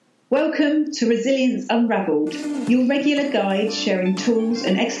Welcome to Resilience Unravelled, your regular guide sharing tools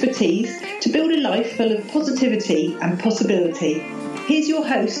and expertise to build a life full of positivity and possibility. Here's your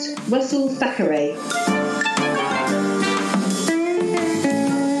host, Russell Thackeray.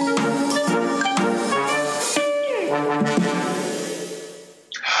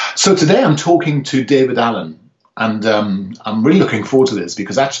 So today I'm talking to David Allen, and I'm really looking forward to this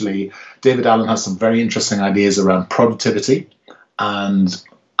because actually David Allen has some very interesting ideas around productivity and,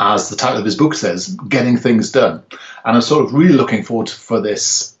 as the title of his book says, getting things done. And I'm sort of really looking forward for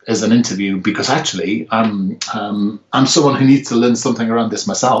this as an interview because actually I'm someone who needs to learn something around this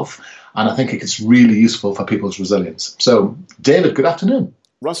myself, and I think it's really useful for people's resilience. So David, good afternoon.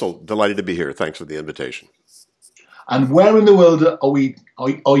 Russell, delighted to be here. Thanks for the invitation. And where in the world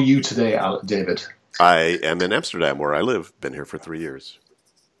are you today, David? I am in Amsterdam, where I live. Been here for 3 years.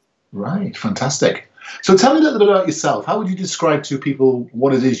 Right, fantastic. So tell me a little bit about yourself. How would you describe to people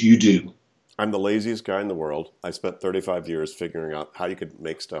what it is you do? I'm the laziest guy in the world. I spent 35 years figuring out how you could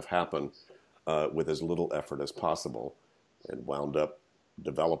make stuff happen with as little effort as possible, and wound up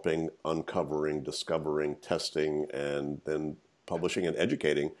developing, uncovering, discovering, testing, and then publishing and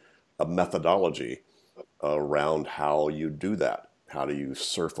educating a methodology around how you do that. How do you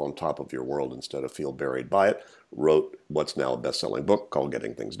surf on top of your world instead of feel buried by it? Wrote what's now a best-selling book called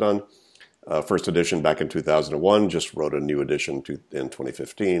Getting Things Done. First edition back in 2001, just wrote a new edition in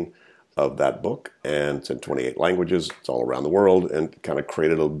 2015 of that book, and it's in 28 languages. It's all around the world, and kind of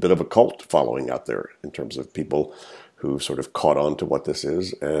created a bit of a cult following out there in terms of people who sort of caught on to what this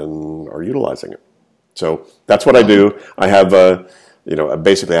is and are utilizing it. So that's what I do. I have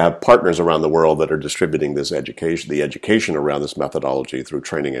basically I have partners around the world that are distributing this education, the education around this methodology through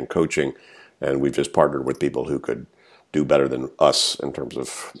training and coaching, and we've just partnered with people who could do better than us in terms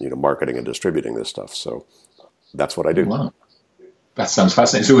of marketing and distributing this stuff. So that's what I do. Wow, that sounds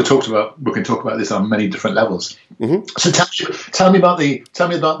fascinating. So we can talk about this on many different levels. Mm-hmm. So tell me about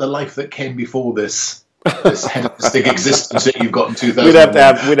the life that came before this hedonistic existence that you've got in 2000. We'd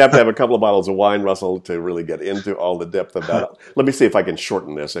have to have a couple of bottles of wine, Russell, to really get into all the depth of that. Let me see if I can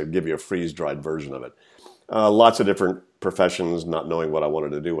shorten this and give you a freeze-dried version of it. Lots of different professions, not knowing what I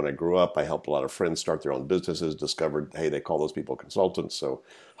wanted to do when I grew up. I helped a lot of friends start their own businesses, discovered, hey, they call those people consultants, so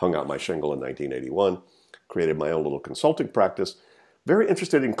hung out my shingle in 1981, created my own little consulting practice. Very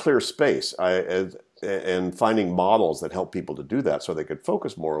interested in clear space and finding models that help people to do that so they could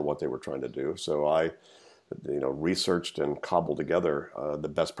focus more on what they were trying to do. So I researched and cobbled together the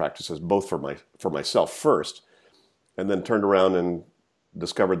best practices, both for myself first, and then turned around and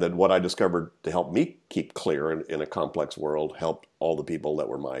discovered that what I discovered to help me keep clear in a complex world helped all the people that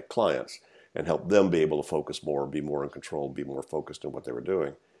were my clients and helped them be able to focus more, be more in control, be more focused on what they were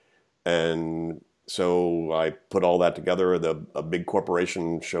doing. And so I put all that together. A big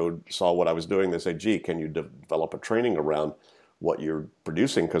corporation saw what I was doing. They said, gee, can you develop a training around what you're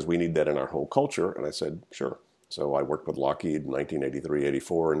producing? Because we need that in our whole culture. And I said, sure. So I worked with Lockheed in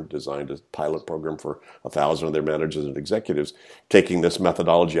 1983-84 and designed a pilot program for 1,000 of their managers and executives, taking this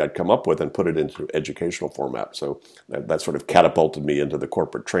methodology I'd come up with and put it into educational format. So that sort of catapulted me into the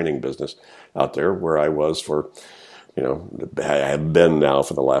corporate training business out there, where I was for, I have been now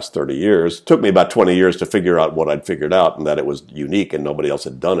for the last 30 years. It took me about 20 years to figure out what I'd figured out, and that it was unique and nobody else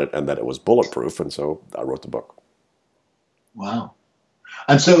had done it, and that it was bulletproof. And so I wrote the book. Wow.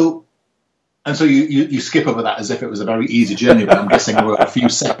 And so you skip over that as if it was a very easy journey, but I'm guessing there were a few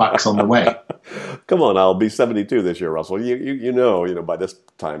setbacks on the way. Come on, I'll be 72 this year, Russell. You know, by this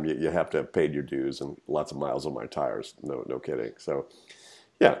time you have to have paid your dues and lots of miles on my tires. No kidding. So,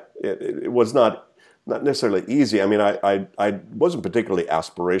 yeah, it was not necessarily easy. I mean, I wasn't particularly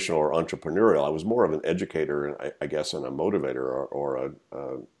aspirational or entrepreneurial. I was more of an educator, I guess, and a motivator, or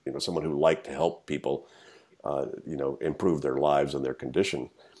someone who liked to help people, improve their lives and their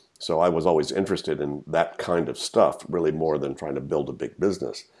condition. So I was always interested in that kind of stuff, really more than trying to build a big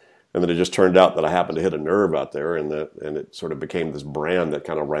business. And then it just turned out that I happened to hit a nerve out there, and it sort of became this brand that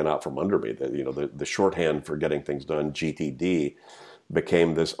kind of ran out from under me. That the shorthand for Getting Things Done, GTD,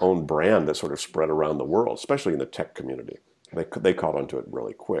 became this own brand that sort of spread around the world, especially in the tech community. They caught onto it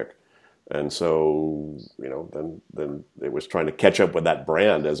really quick. And so, then it was trying to catch up with that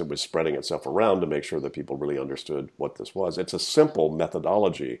brand as it was spreading itself around to make sure that people really understood what this was. It's a simple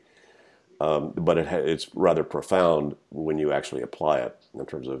methodology, but it's rather profound when you actually apply it in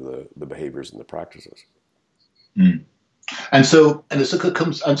terms of the behaviors and the practices. Mm. And so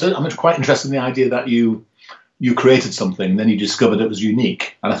I'm quite interested in the idea that you created something, then you discovered it was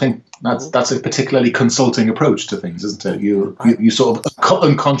unique. And I think that's a particularly consulting approach to things, isn't it? You sort of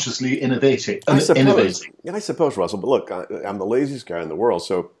unconsciously innovating. I suppose, Russell. But look, I'm the laziest guy in the world,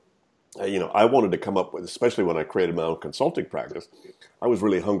 so I wanted to come up with, especially when I created my own consulting practice, I was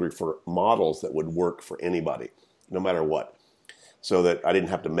really hungry for models that would work for anybody, no matter what, so that I didn't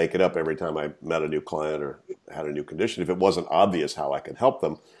have to make it up every time I met a new client or had a new condition. If it wasn't obvious how I could help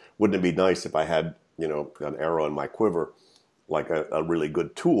them, wouldn't it be nice if I had, an arrow in my quiver, like a really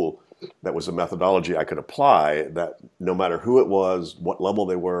good tool that was a methodology I could apply that no matter who it was, what level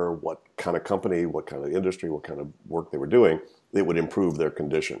they were, what kind of company, what kind of industry, what kind of work they were doing, it would improve their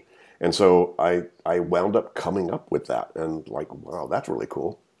condition. And so I wound up coming up with that, and wow, that's really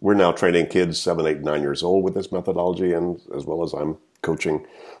cool. We're now training kids 7, 8, 9 years old with this methodology, and as well as I'm coaching,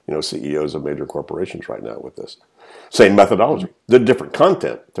 CEOs of major corporations right now with this same methodology. The different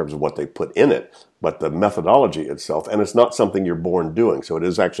content in terms of what they put in it, but the methodology itself, and it's not something you're born doing. So it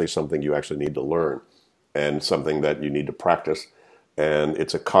is actually something you actually need to learn, and something that you need to practice, and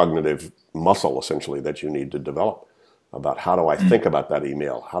it's a cognitive muscle essentially that you need to develop. About how do I think about that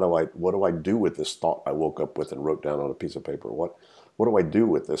email? What do I do with this thought I woke up with and wrote down on a piece of paper? What do I do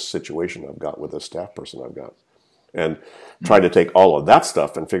with this situation I've got with this staff person I've got? And try to take all of that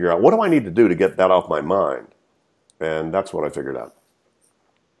stuff and figure out what do I need to do to get that off my mind? And that's what I figured out.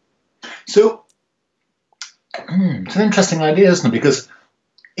 So it's an interesting idea, isn't it? Because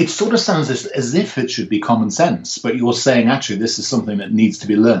it sort of sounds as if it should be common sense, but you're saying actually this is something that needs to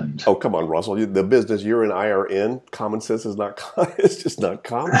be learned. Oh, come on, Russell. The business you and I are in, common sense is not it's just not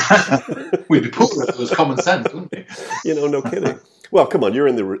common. We'd be poor if it was common sense, wouldn't we? No kidding. Well, come on,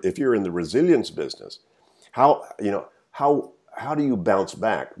 if you're in the resilience business, how do you bounce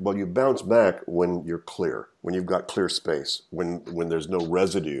back? Well, you bounce back when you're clear, when you've got clear space, when there's no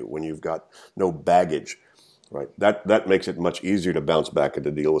residue, when you've got no baggage. Right. That makes it much easier to bounce back and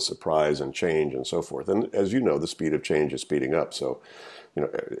to deal with surprise and change and so forth. And as you know, the speed of change is speeding up. So,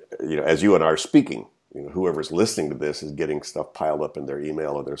 as you and I are speaking, whoever's listening to this is getting stuff piled up in their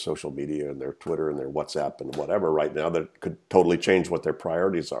email or their social media and their Twitter and their WhatsApp and whatever right now that could totally change what their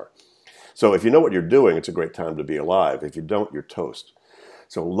priorities are. So if you know what you're doing, it's a great time to be alive. If you don't, you're toast.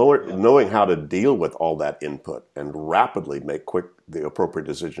 So knowing how to deal with all that input and rapidly make the appropriate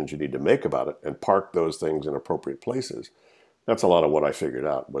decisions you need to make about it and park those things in appropriate places, that's a lot of what I figured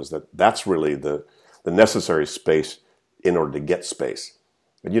out, was that's really the necessary space in order to get space.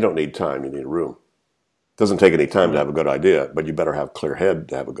 And you don't need time, you need room. It doesn't take any time to have a good idea, but you better have clear head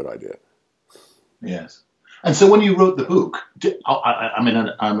to have a good idea. Yes. And so when you wrote the book,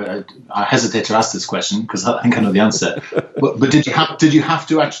 I hesitate to ask this question because I think I know the answer. but did you have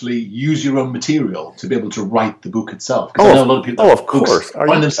to actually use your own material to be able to write the book itself? Because I know a lot of people. Oh, of course. Are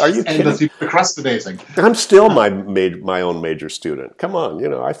you endlessly procrastinating? I'm still my own major student. Come on,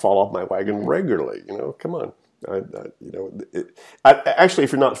 I fall off my wagon regularly. Come on. Actually,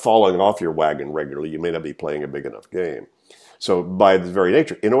 if you're not falling off your wagon regularly, you may not be playing a big enough game. So by the very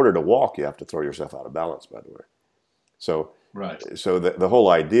nature, in order to walk, you have to throw yourself out of balance, by the way. So right. So the whole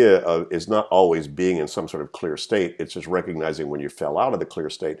idea is not always being in some sort of clear state. It's just recognizing when you fell out of the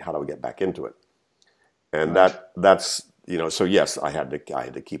clear state, how do we get back into it? And right. that's so yes, I had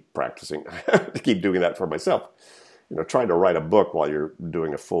to keep practicing, to keep doing that for myself. Trying to write a book while you're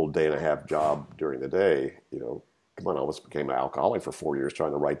doing a full day and a half job during the day, come on, I almost became an alcoholic for 4 years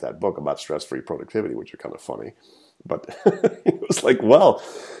trying to write that book about stress-free productivity, which are kind of funny. But it was like, I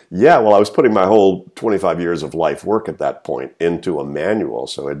was putting my whole 25 years of life work at that point into a manual,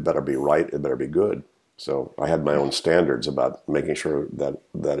 so it better be right, it better be good. So I had my own standards about making sure that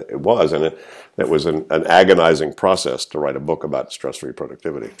it was, and it was an agonizing process to write a book about stress-free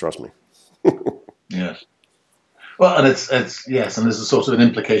productivity, trust me. Yes. Well, and it's yes, and there's a sort of an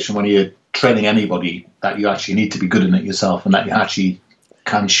implication when you're training anybody that you actually need to be good in it yourself, and that you actually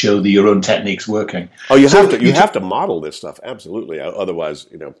can show that your own technique's working. Oh, you have to model this stuff, absolutely. Otherwise,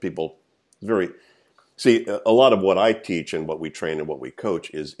 people see a lot of what I teach and what we train and what we coach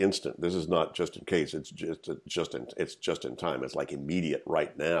is instant. This is not just in case. It's just in time. It's like immediate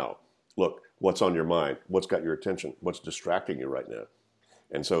right now. Look, what's on your mind? What's got your attention? What's distracting you right now?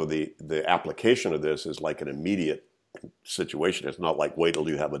 And so the application of this is like an immediate situation. It's not like wait till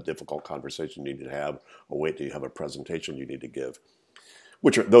you have a difficult conversation you need to have, or wait till you have a presentation you need to give.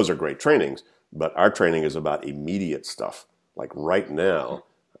 Those are great trainings, but our training is about immediate stuff. Like right now,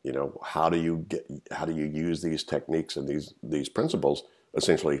 how do you use these techniques and these principles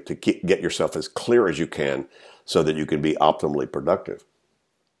essentially to get yourself as clear as you can so that you can be optimally productive.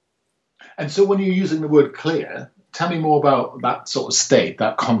 And so when you're using the word clear, tell me more about that sort of state,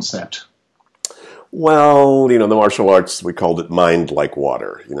 that concept. Well, the martial arts, we called it mind like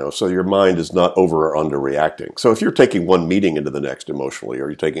water, so your mind is not over or under reacting. So if you're taking one meeting into the next emotionally, or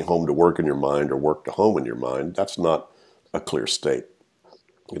you're taking home to work in your mind or work to home in your mind, that's not a clear state.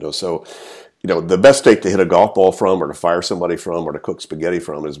 So, the best state to hit a golf ball from or to fire somebody from or to cook spaghetti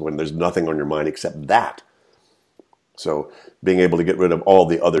from is when there's nothing on your mind except that. So being able to get rid of all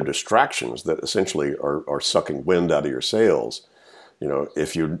the other distractions that essentially are sucking wind out of your sails,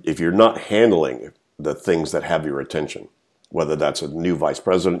 if you're not handling the things that have your attention, whether that's a new vice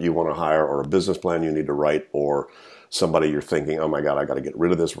president you want to hire or a business plan you need to write or somebody you're thinking, oh my God, I got to get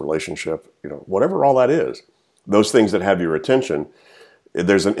rid of this relationship, whatever all that is, those things that have your attention,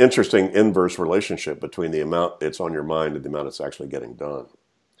 there's an interesting inverse relationship between the amount it's on your mind and the amount it's actually getting done.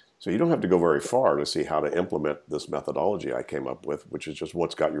 So you don't have to go very far to see how to implement this methodology I came up with, which is just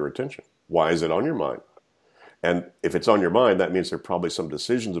what's got your attention. Why is it on your mind? And if it's on your mind, that means there are probably some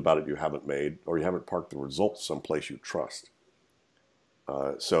decisions about it you haven't made, or you haven't parked the results someplace you trust.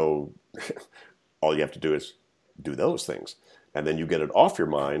 So all you have to do is do those things. And then you get it off your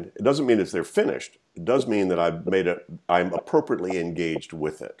mind. It doesn't mean they're finished. It does mean that I'm appropriately engaged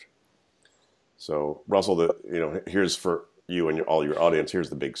with it. So Russell, here's for you and all your audience, here's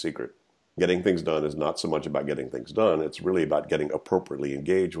the big secret. Getting things done is not so much about getting things done. It's really about getting appropriately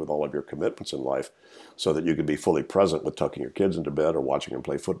engaged with all of your commitments in life so that you can be fully present with tucking your kids into bed or watching them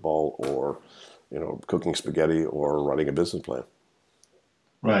play football or, cooking spaghetti or running a business plan.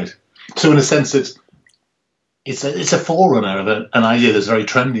 Right. So in a sense, it's a forerunner of an idea that's very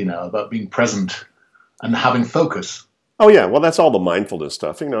trendy now about being present and having focus. Oh yeah, well that's all the mindfulness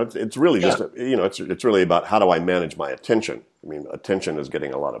stuff. It's really just it's really about how do I manage my attention. I mean, attention is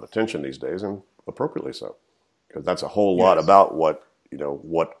getting a lot of attention these days, and appropriately so, because that's a whole lot about what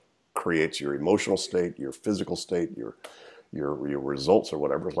creates your emotional state, your physical state, your results or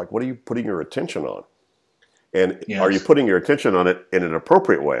whatever. It's like, what are you putting your attention on, and are you putting your attention on it in an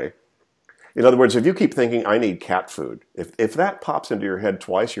appropriate way? In other words, if you keep thinking, I need cat food, if that pops into your head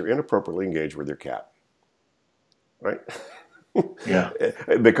twice, you're inappropriately engaged with your cat. Right? Yeah.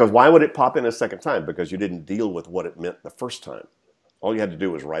 Because why would it pop in a second time? Because you didn't deal with what it meant the first time. All you had to do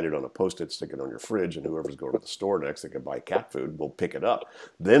was write it on a Post-it, stick it on your fridge, and whoever's going to the store next that can buy cat food will pick it up.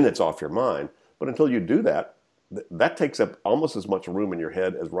 Then it's off your mind. But until you do that, that takes up almost as much room in your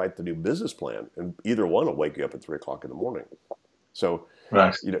head as write the new business plan. And either one will wake you up at 3 o'clock in the morning. So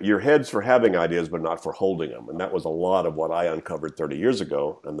right. Your head's for having ideas, but not for holding them. And that was a lot of what I uncovered 30 years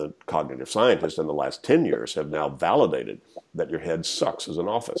ago. And the cognitive scientists in the last 10 years have now validated that your head sucks as an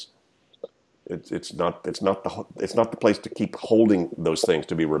office. It's not the place to keep holding those things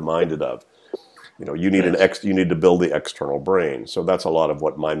to be reminded of. You need you need to build the external brain. So that's a lot of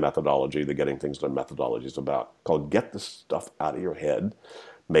what my methodology, the Getting Things Done methodology, is about. Called get the stuff out of your head,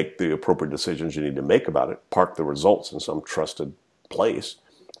 make the appropriate decisions you need to make about it, park the results in some trusted place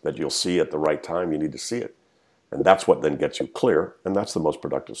that you'll see at the right time you need to see it. And that's what then gets you clear, and that's the most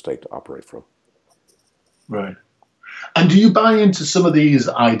productive state to operate from. Right. And do you buy into some of these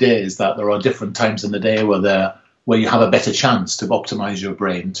ideas that there are different times in the day where you have a better chance to optimize your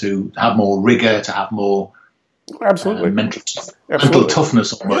brain, to have more rigor, to have more mental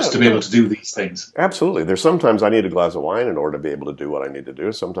toughness almost to be able to do these things? Absolutely. There's sometimes I need a glass of wine in order to be able to do what I need to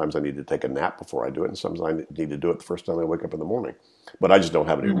do. Sometimes I need to take a nap before I do it, and sometimes I need to do it the first time I wake up in the morning. But I just don't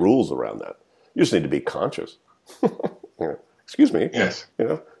have any rules around that. You just need to be conscious. Excuse me. Yes.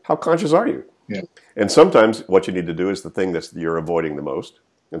 How conscious are you? Yeah. And sometimes what you need to do is the thing that you're avoiding the most.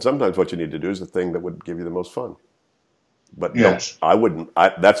 And sometimes what you need to do is the thing that would give you the most fun. But yes. No, I wouldn't.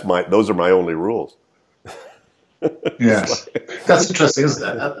 Those are my only rules. Yes, that's interesting, isn't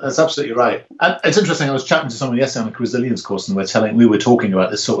it? That's absolutely right. And it's interesting. I was chatting to someone yesterday on a resilience course, and we were talking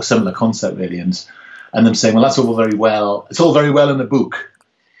about this sort of similar concept, really, and them saying, "Well, that's all very well. It's all very well in a book,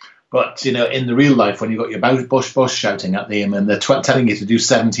 but in the real life, when you've got your boss shouting at them and they're telling you to do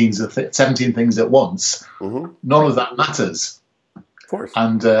 17 things at once, none of that matters." Of course.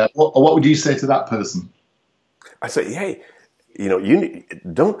 And what would you say to that person? I say, hey. You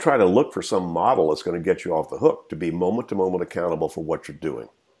don't try to look for some model that's going to get you off the hook. To be moment to moment accountable for what you're doing,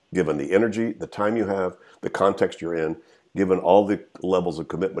 given the energy, the time you have, the context you're in, given all the levels of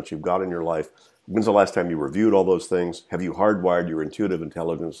commitment you've got in your life. When's the last time you reviewed all those things? Have you hardwired your intuitive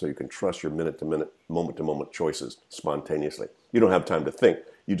intelligence so you can trust your minute to minute, moment to moment choices spontaneously? You don't have time to think.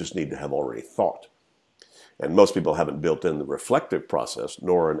 You just need to have already thought. And most people haven't built in the reflective process,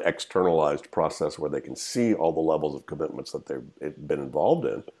 nor an externalized process where they can see all the levels of commitments that they've been involved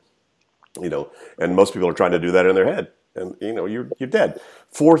in. And most people are trying to do that in their head. And, you're dead.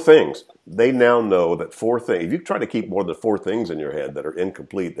 4 things. They now know that 4 things. If you try to keep more than 4 things in your head that are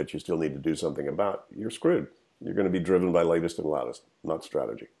incomplete that you still need to do something about, you're screwed. You're going to be driven by latest and loudest, not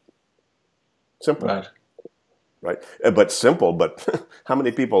strategy. Simple. Right? But simple, but how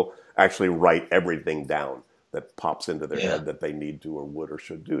many people actually write everything down? that pops into their head that they need to or would or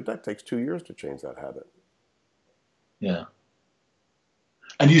should do. That takes 2 years to change that habit. Yeah.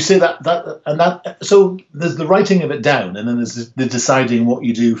 And you say so there's the writing of it down, and then there's the deciding what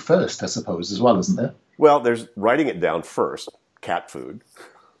you do first, I suppose, as well, isn't there? Well, there's writing it down first, cat food,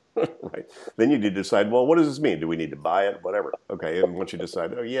 right? Then you need to decide, well, what does this mean? Do we need to buy it? Whatever. Okay, and once you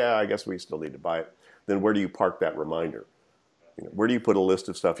decide, oh, yeah, I guess we still need to buy it, then where do you park that reminder? Where do you put a list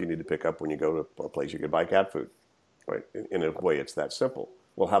of stuff you need to pick up when you go to a place you could buy cat food? Right? In a way, it's that simple.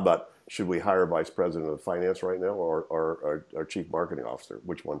 Well, how about, should we hire a vice president of finance right now or our chief marketing officer?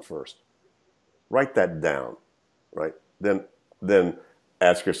 Which one first? Write that down, right? Then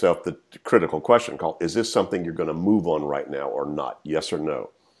ask yourself the critical question called, is this something you're going to move on right now or not? Yes or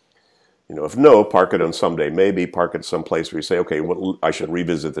no? If no, park it on someday. Maybe park it someplace where you say, okay, I should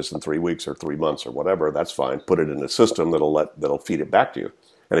revisit this in 3 weeks or 3 months or whatever. That's fine. Put it in a system that'll feed it back to you.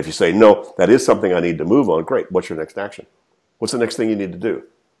 And if you say, no, that is something I need to move on, great. What's your next action? What's the next thing you need to do?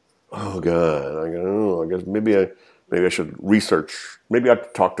 Oh, God, I guess maybe I should research. Maybe I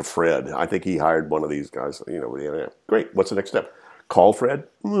should talk to Fred. I think he hired one of these guys. Great. What's the next step? Call Fred?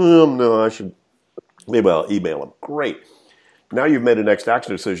 No, maybe I'll email him. Great. Now you've made a next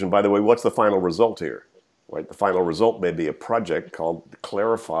action decision. By the way, what's the final result here? Right? The final result may be a project called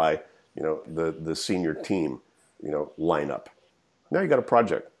Clarify, the senior team, lineup. Now you got a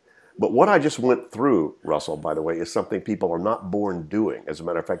project. But what I just went through, Russell, by the way, is something people are not born doing. As a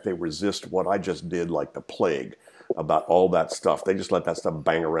matter of fact, they resist what I just did like the plague about all that stuff. They just let that stuff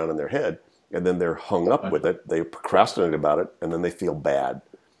bang around in their head, and then they're hung up with it. They procrastinate about it, and then they feel bad.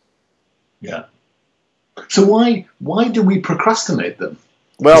 Yeah. So why do we procrastinate them?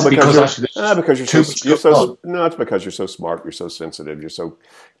 Well, because you're so smart, you're so sensitive, you're so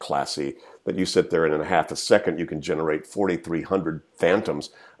classy that you sit there and in a half a second you can generate 4,300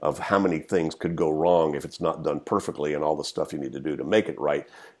 phantoms of how many things could go wrong if it's not done perfectly and all the stuff you need to do to make it right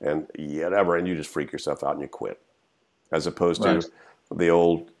and whatever, and you just freak yourself out and you quit. As opposed to the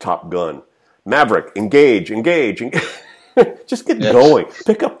old Top Gun. Maverick, engage. Just get going.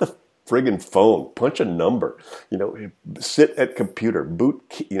 Pick up the friggin' phone, punch a number, sit at computer, boot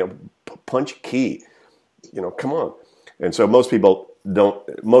key, punch key, come on. And so most people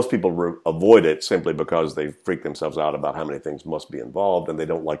avoid it simply because they freak themselves out about how many things must be involved and they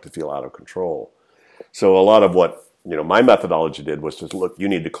don't like to feel out of control. So a lot of what, my methodology did was to look, you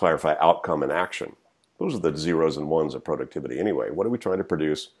need to clarify outcome and action. Those are the zeros and ones of productivity anyway. What are we trying to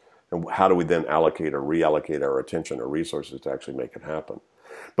produce? And how do we then allocate or reallocate our attention or resources to actually make it happen?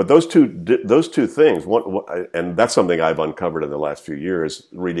 But those two things, and that's something I've uncovered in the last few years,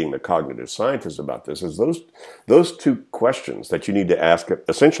 reading the cognitive scientists about this, is those two questions that you need to ask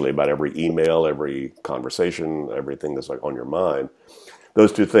essentially about every email, every conversation, everything that's like on your mind.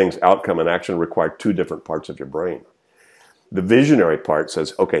 Those two things, outcome and action, require two different parts of your brain. The visionary part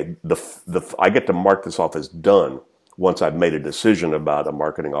says, okay, I get to mark this off as done once I've made a decision about a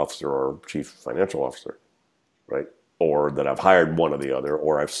marketing officer or chief financial officer, right? Or that I've hired one or the other,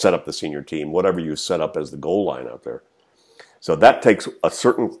 or I've set up the senior team, whatever you set up as the goal line out there. So that takes a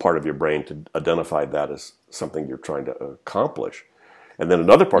certain part of your brain to identify that as something you're trying to accomplish. And then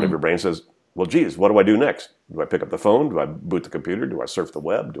another part of your brain says, well, geez, what do I do next? Do I pick up the phone? Do I boot the computer? Do I surf the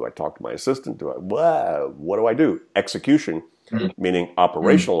web? Do I talk to my assistant? What do I do? Execution, meaning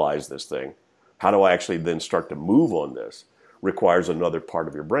operationalize this thing. How do I actually then start to move on this? Requires another part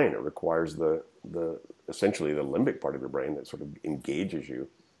of your brain. It requires essentially the limbic part of your brain that sort of engages you.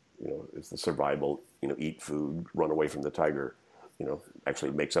 It's the survival, eat food, run away from the tiger,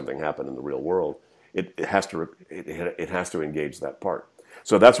 actually make something happen in the real world. It has to engage that part.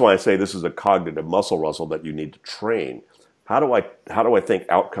 So that's why I say this is a cognitive muscle, Russell, that you need to train. How do I think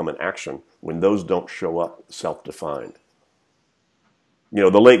outcome and action when those don't show up self-defined?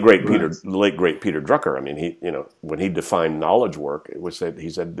 The late great Peter Drucker. I mean, he, when he defined knowledge work, he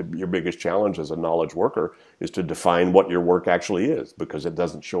said your biggest challenge as a knowledge worker is to define what your work actually is, because it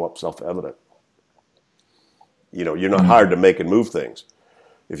doesn't show up self-evident. You're not hired to make and move things.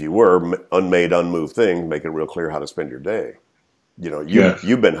 If you were, unmade, unmoved things, make it real clear how to spend your day.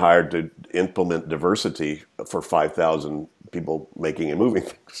 You've been hired to implement diversity for 5,000 people making and moving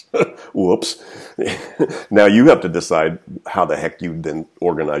things. Whoops. Now you have to decide how the heck you then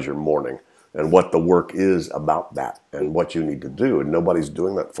organize your morning and what the work is about that and what you need to do. And nobody's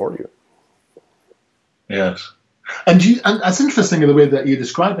doing that for you. Yes. And it's interesting in the way that you're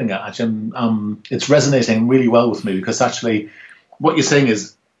describing it, actually. It's resonating really well with me, because actually what you're saying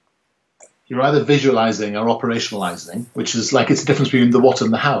is you're either visualizing or operationalizing, which is like, it's the difference between the what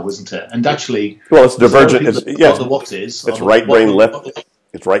and the how, isn't it? And actually, well, it's divergent. The what is. It's right brain, left.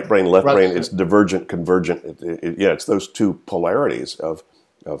 It's right brain, left Right. brain. It's divergent, convergent. It's those two polarities of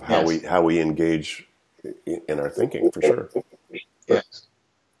how we engage in our thinking, for sure. Yes.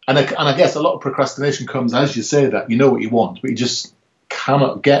 And I guess a lot of procrastination comes as you say that you know what you want, but you just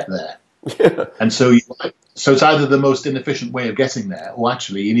cannot get there. Yeah. And so it's either the most inefficient way of getting there, or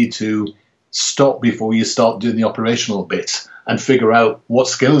actually you need to stop before you start doing the operational bit and figure out what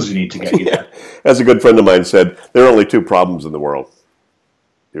skills you need to get you there. As a good friend of mine said, there are only two problems in the world.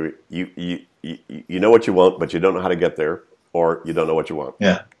 You know what you want, but you don't know how to get there, or you don't know what you want.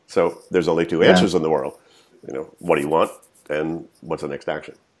 Yeah. So there's only two answers in the world. What do you want, and what's the next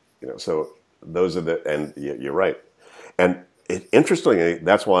action? So those are and you're right. And interestingly,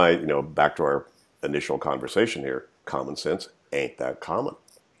 that's why, back to our initial conversation here, common sense ain't that common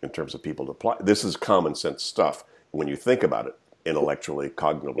in terms of people to apply. This is common sense stuff when you think about it intellectually,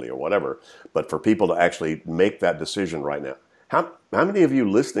 cognitively, or whatever. But for people to actually make that decision right now, how many of you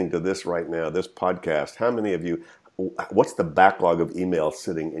listening to this right now, this podcast, how many of you, what's the backlog of emails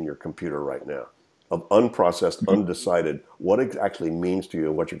sitting in your computer right now of unprocessed, undecided, what it actually means to you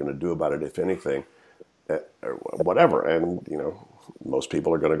and what you're going to do about it, if anything, or whatever. And, most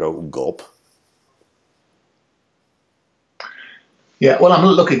people are going to go gulp. Yeah, well, I'm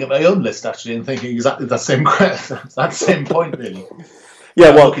looking at my own list actually and thinking exactly that same point really. Yeah,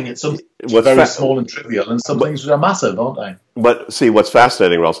 I'm well, looking at some very small and trivial, and some things which are massive, aren't they? But see, what's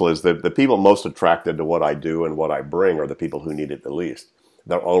fascinating, Russell, is that the people most attracted to what I do and what I bring are the people who need it the least.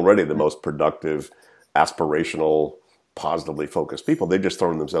 They're already the most productive, aspirational, positively focused people. They've just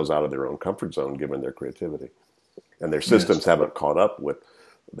thrown themselves out of their own comfort zone, given their creativity, and their systems haven't caught up with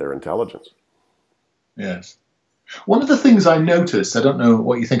their intelligence. Yes. One of the things I noticed, I don't know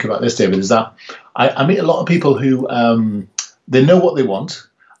what you think about this, David, is that I meet a lot of people who they know what they want,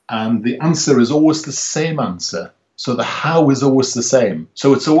 and the answer is always the same answer. So the how is always the same.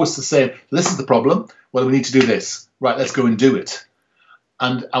 So it's always the same. This is the problem. Well, we need to do this. Right, let's go and do it.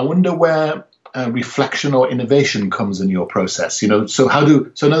 And I wonder where reflection or innovation comes in your process. So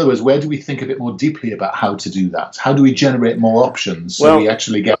in other words, where do we think a bit more deeply about how to do that? How do we generate more options so we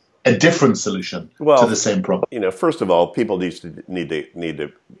actually get a different solution to the same problem? First of all, people need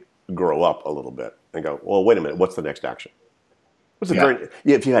to grow up a little bit and go, well, wait a minute, what's the next action?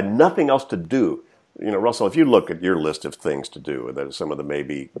 If you had nothing else to do, Russell, if you look at your list of things to do, that some of the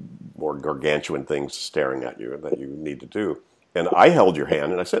maybe more gargantuan things staring at you that you need to do, and I held your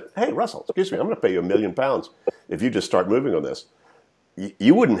hand and I said, hey, Russell, excuse me, I'm going to pay you £1 million if you just start moving on this.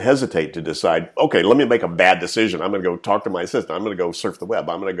 You wouldn't hesitate to decide, okay, let me make a bad decision. I'm going to go talk to my assistant. I'm going to go surf the web.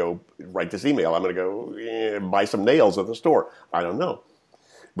 I'm going to go write this email. I'm going to go buy some nails at the store. I don't know.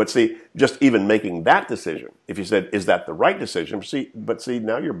 But see, just even making that decision, if you said, is that the right decision? But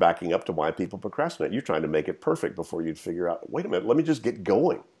now you're backing up to why people procrastinate. You're trying to make it perfect before you'd figure out, wait a minute, let me just get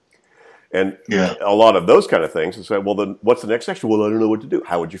going. And a lot of those kind of things, and say, well, then what's the next action? Well, I don't know what to do.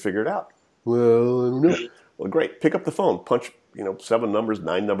 How would you figure it out? Well, I don't know. Well, great. Pick up the phone, punch, 7 numbers,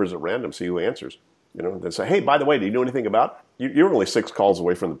 9 numbers at random, see who answers. Then say, hey, by the way, do you know anything about? You're only 6 calls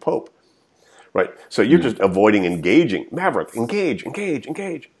away from the Pope, right? So you're just avoiding engaging. Maverick, engage.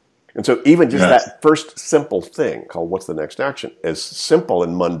 And so even just that first simple thing called what's the next action, as simple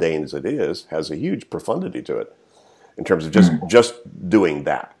and mundane as it is, has a huge profundity to it in terms of just doing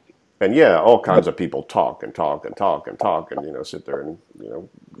that. And all kinds of people talk and sit there and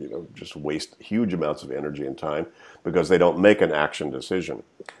just waste huge amounts of energy and time because they don't make an action decision.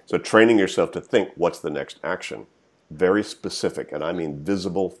 So training yourself to think what's the next action, very specific, and I mean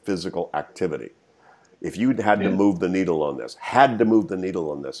visible physical activity. If you had to move the needle on this,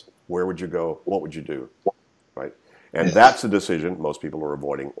 where would you go? What would you do? Right? And that's a decision most people are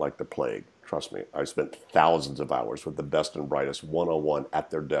avoiding like the plague. Trust me, I spent thousands of hours with the best and brightest one-on-one at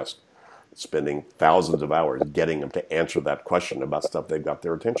their desk, spending thousands of hours getting them to answer that question about stuff they've got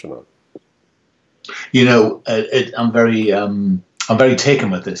their attention on. I'm very taken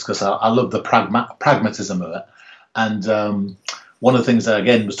with this because I love the pragmatism of it. And one of the things that,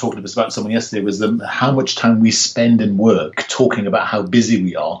 again, was talking about someone yesterday was how much time we spend in work talking about how busy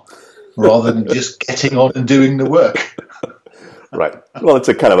we are rather than just getting on and doing the work. Right. Well, it's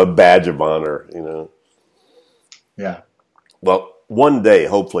a kind of a badge of honor, Yeah. Well, one day,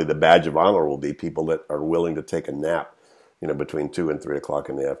 hopefully, the badge of honor will be people that are willing to take a nap, between 2 and 3 o'clock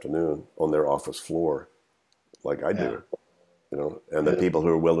in the afternoon on their office floor, like I do, and the people who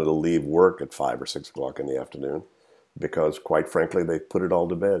are willing to leave work at 5 or 6 o'clock in the afternoon because, quite frankly, they put it all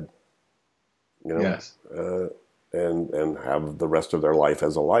to bed, and have the rest of their life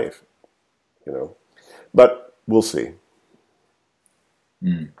as a life, But we'll see.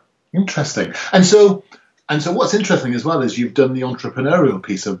 Interesting. And so And so what's interesting as well is you've done the entrepreneurial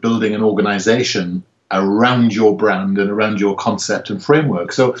piece of building an organization around your brand and around your concept and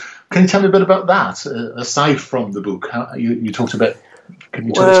framework. So can you tell me a bit about that, aside from the book? How, you talked about, can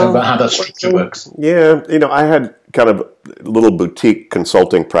you tell me about how that structure works? Yeah, I had kind of little boutique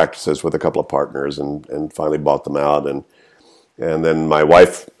consulting practices with a couple of partners and finally bought them out. And then my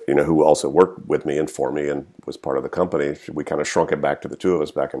wife, who also worked with me and for me and was part of the company, we kind of shrunk it back to the two of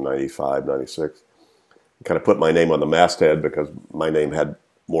us back in 95, 96. Kind of put my name on the masthead because my name had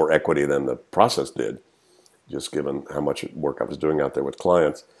more equity than the process did, just given how much work I was doing out there with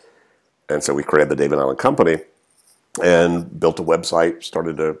clients. And so we created the David Allen Company and built a website,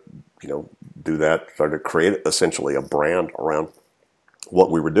 started to, do that, started to create essentially a brand around what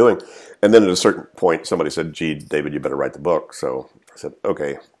we were doing. And then at a certain point, somebody said, gee, David, you better write the book. So I said,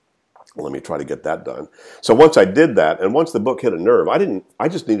 okay, well, let me try to get that done. So once I did that, and once the book hit a nerve, I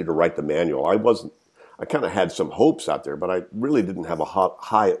just needed to write the manual. I kind of had some hopes out there, but I really didn't have a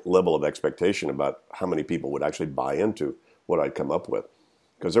high level of expectation about how many people would actually buy into what I'd come up with.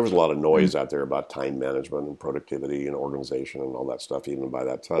 Because there was a lot of noise out there about time management and productivity and organization and all that stuff, even by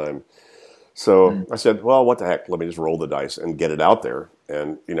that time. So I said, well, what the heck? Let me just roll the dice and get it out there.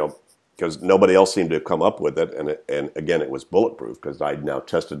 And, because nobody else seemed to come up with it. And again, it was bulletproof because I'd now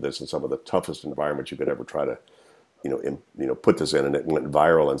tested this in some of the toughest environments you could ever try to, put this in. And it went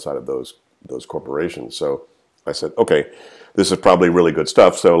viral inside of those corporations. So I said, okay, this is probably really good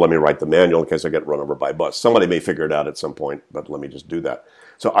stuff. So let me write the manual in case I get run over by a bus. Somebody may figure it out at some point, but let me just do that.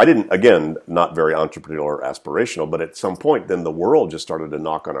 So I didn't, again, not very entrepreneurial or aspirational, but at some point, then the world just started to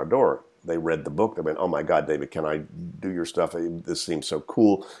knock on our door. They read the book. They went, oh my God, David, can I do your stuff? This seems so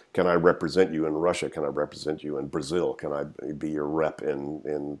cool. Can I represent you in Russia? Can I represent you in Brazil? Can I be your rep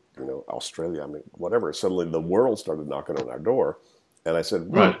in Australia? I mean, whatever. Suddenly the world started knocking on our door. And I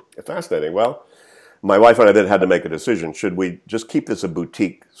said, right, fascinating. Well, my wife and I then had to make a decision. Should we just keep this a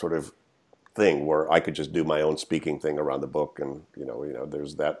boutique sort of thing where I could just do my own speaking thing around the book? And,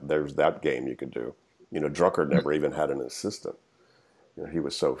 there's that game you could do. Drucker never even had an assistant. He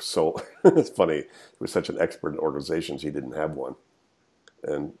was so it's funny. He was such an expert in organizations. He didn't have one.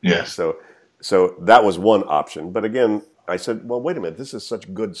 And so that was one option. But again, I said, well, wait a minute, this is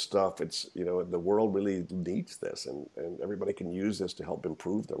such good stuff. It's, the world really needs this and everybody can use this to help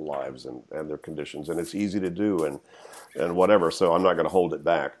improve their lives and their conditions. And it's easy to do and whatever. So I'm not going to hold it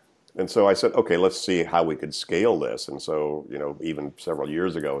back. And so I said, okay, let's see how we could scale this. And so, even several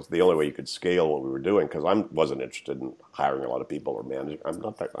years ago, it's the only way you could scale what we were doing because I wasn't interested in hiring a lot of people or managing. I'm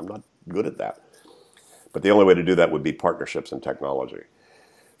not good at that. But the only way to do that would be partnerships and technology.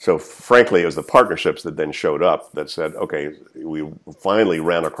 So frankly, it was the partnerships that then showed up that said, okay, we finally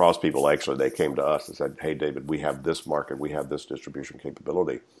ran across people. Actually, they came to us and said, hey, David, we have this market, we have this distribution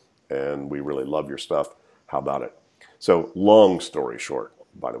capability, and we really love your stuff. How about it? So long story short,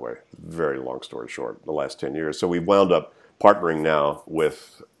 by the way, very long story short, the last 10 years. So we wound up partnering now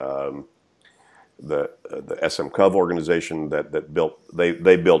with the SM Cove organization that built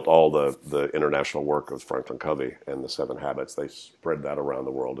they built all the international work of Franklin Covey and the 7 Habits. They spread that around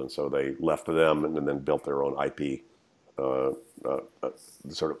the world, and so they left them and then built their own IP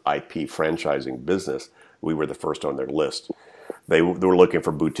sort of IP franchising business. We were the first on their list. They were looking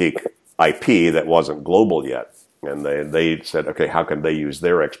for boutique IP that wasn't global yet. And they said, okay, how can they use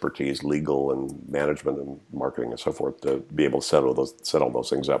their expertise, legal and management and marketing and so forth, to be able to set all those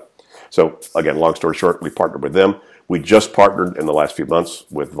things up. So again, long story short, we partnered with them. We just partnered in the last few months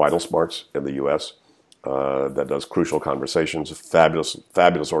with Vital Smarts in the U.S. That does Crucial Conversations,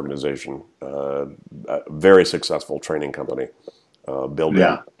 fabulous organization, very successful training company,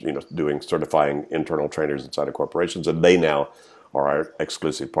 building, doing certifying internal trainers inside of corporations, and they now are our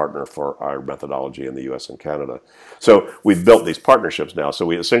exclusive partner for our methodology in the U.S. and Canada. So we've built these partnerships now. So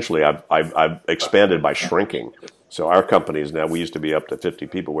we essentially, I've expanded by shrinking. So our companies now, we used to be up to 50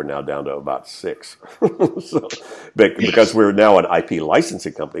 people. We're now down to about 6. Because we're now an IP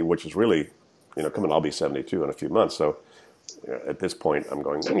licensing company, which is really, I'll be 72 in a few months. So at this point, I'm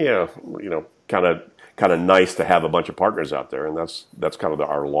going, kind of nice to have a bunch of partners out there. And that's kind of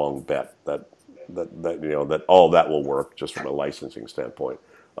our long bet that all that will work just from a licensing standpoint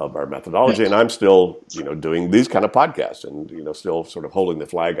of our methodology. And I'm still, doing these kind of podcasts and, still sort of holding the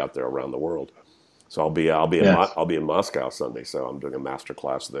flag out there around the world. So I'll be in Moscow Sunday. So I'm doing a master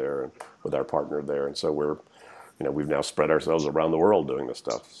class there and with our partner there. And so we've now spread ourselves around the world doing this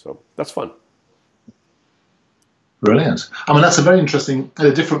stuff. So that's fun. Brilliant. I mean, that's a very interesting,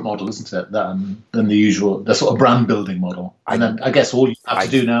 a different model, isn't it, than the usual, the sort of brand building model. And then I guess all you have to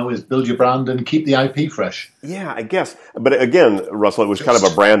do now is build your brand and keep the IP fresh. Yeah, I guess. But again, Russell, it was kind of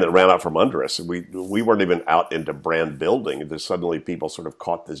a brand that ran out from under us. We weren't even out into brand building. Then suddenly people sort of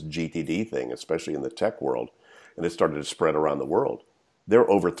caught this GTD thing, especially in the tech world, and it started to spread around the world. There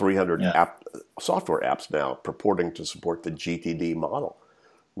are over 300 software apps now purporting to support the GTD model.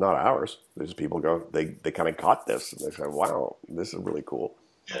 Not ours. There's people they kind of caught this and they said, wow, this is really cool.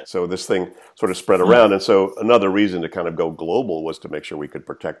 Yeah. So this thing sort of spread around. And so another reason to kind of go global was to make sure we could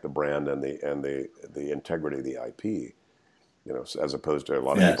protect the brand and the integrity of the IP, as opposed to a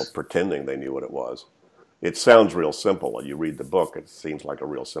lot of people pretending they knew what it was. It sounds real simple. When you read the book, it seems like a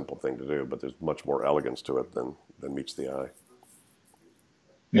real simple thing to do, but there's much more elegance to it than meets the eye.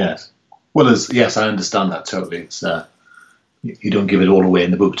 Yes. Well, yes, I understand that totally. It's you don't give it all away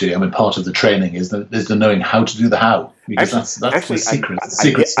in the book, do you? I mean, part of the training is the knowing how to do the how, because that's the secret.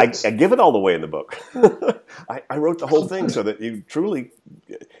 I give it all the way in the book. I wrote the whole thing so that you truly,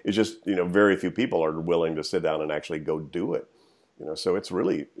 it's just very few people are willing to sit down and actually go do it. So it's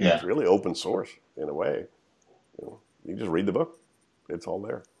really open source in a way. You just read the book; it's all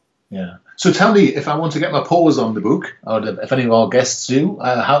there. Yeah. So tell me, if I want to get my paws on the book, or if any of our guests do,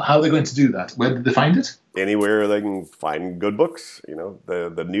 how are they going to do that? Where did they find it? Anywhere they can find good books.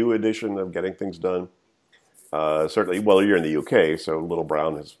 The new edition of Getting Things Done. Certainly, well, you're in the UK, so Little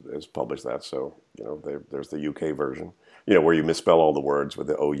Brown has published that. So there's the UK version. Where you misspell all the words with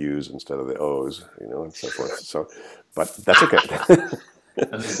the OUs instead of the O's. And so forth. So, but that's okay.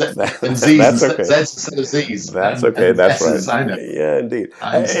 And Z's instead of Z's. That's okay. That's right. Yeah, indeed.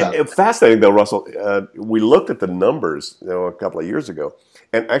 Fascinating, though, Russell. We looked at the numbers, a couple of years ago,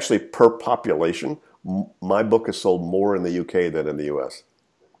 and actually per population, my book is sold more in the UK than in the US.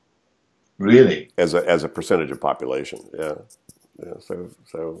 Really? As a percentage of population, yeah. So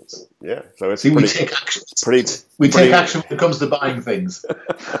it's we take action. We take action when it comes to buying things.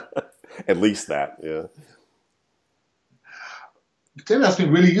 At least that, yeah. David, that's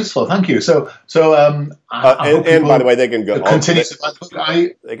been really useful. Thank you. So, and by the way, they can go continue to buy the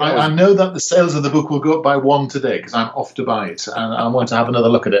book. I know that the sales of the book will go up by 1 today because I'm off to buy it, and I want to have another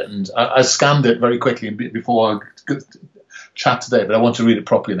look at it. And I scanned it very quickly before I chat today, but I want to read it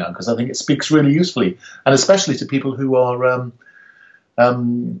properly now because I think it speaks really usefully, and especially to people who are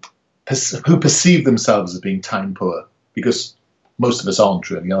who perceive themselves as being time poor, because most of us aren't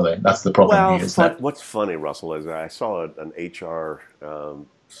really, are they? That's the problem. Well, what's funny, Russell, is I saw an HR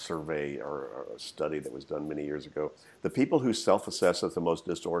survey or a study that was done many years ago. The people who self-assess as the most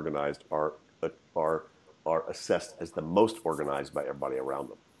disorganized are assessed as the most organized by everybody around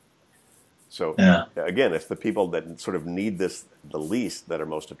them. So again, it's the people that sort of need this the least that are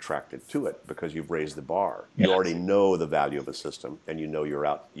most attracted to it because you've raised the bar. You already know the value of a system, and you know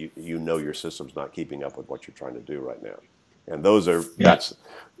you know your system's not keeping up with what you're trying to do right now. And those are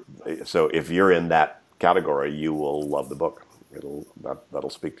so if you're in that category, you will love the book. That'll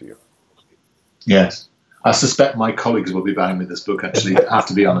speak to you. Yes, I suspect my colleagues will be buying me this book. Actually, I have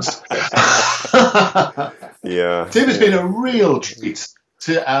to be honest. Yeah, Tim, it's been a real treat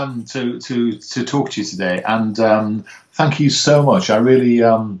to talk to you today, and thank you so much. I really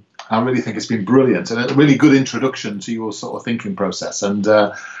think it's been brilliant and a really good introduction to your sort of thinking process. And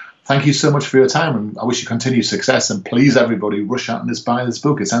thank you so much for your time, and I wish you continued success. And please, everybody, rush out and buy this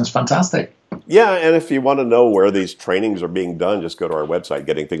book. It sounds fantastic. Yeah, and if you want to know where these trainings are being done, just go to our website,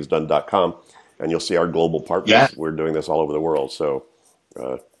 gettingthingsdone.com, and you'll see our global partners. Yeah. We're doing this all over the world, so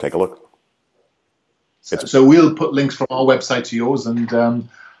take a look. So we'll put links from our website to yours, and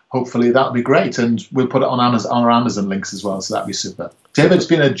hopefully that'll be great. And we'll put it on our Amazon links as well, so that'll be super. David, it's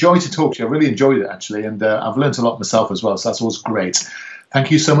been a joy to talk to you. I really enjoyed it, actually, and I've learned a lot myself as well, so that's always great. Thank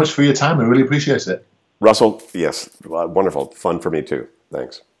you so much for your time. I really appreciate it. Russell, yes, wonderful. Fun for me too.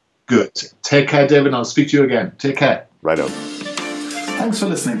 Thanks. Good. Take care, David, and I'll speak to you again. Take care. Right on. Thanks for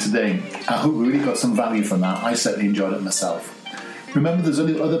listening today. I hope we really got some value from that. I certainly enjoyed it myself. Remember, there's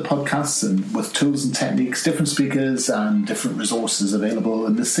other podcasts and with tools and techniques, different speakers and different resources available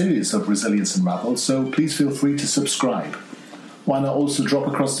in this series of Resilience Unraveled, so please feel free to subscribe. Why not also drop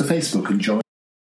across to Facebook and join